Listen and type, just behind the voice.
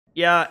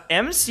Yeah,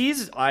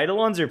 MC's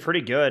Eidolons are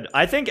pretty good.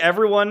 I think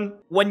everyone,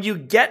 when you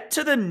get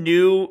to the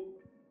new,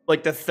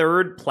 like the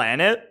third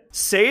planet,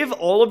 save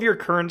all of your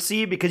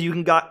currency because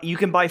you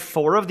can buy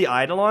 4 of the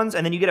Eidolons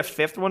and then you get a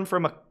 5th one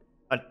from a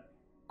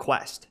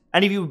quest.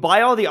 And if you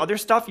buy all the other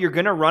stuff, you're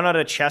gonna run out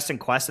of chests and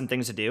quests and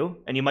things to do,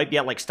 and you might be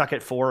at like stuck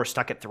at 4 or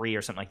stuck at 3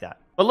 or something like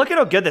that. But look at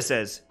how good this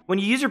is. When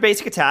you use your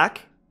basic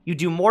attack, you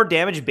do more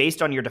damage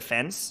based on your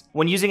defense.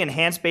 When using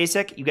enhanced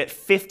basic, you get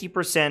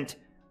 50%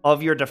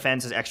 of your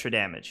defense as extra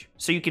damage.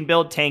 So you can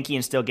build tanky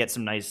and still get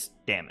some nice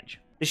damage.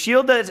 The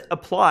shield that is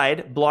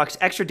applied blocks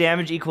extra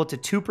damage equal to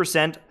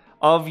 2%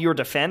 of your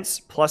defense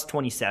plus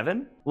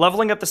 27.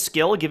 Leveling up the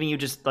skill, giving you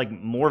just like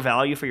more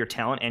value for your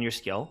talent and your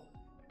skill.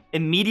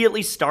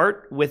 Immediately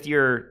start with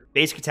your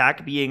basic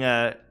attack being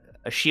a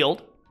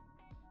shield.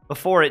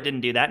 Before it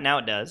didn't do that, now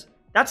it does.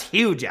 That's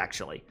huge,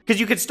 actually. Because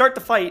you could start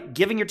the fight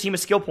giving your team a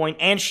skill point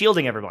and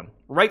shielding everyone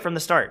right from the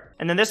start.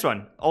 And then this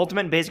one,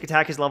 ultimate and basic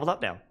attack is leveled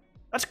up now.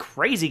 That's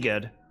crazy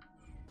good.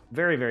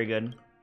 Very, very good.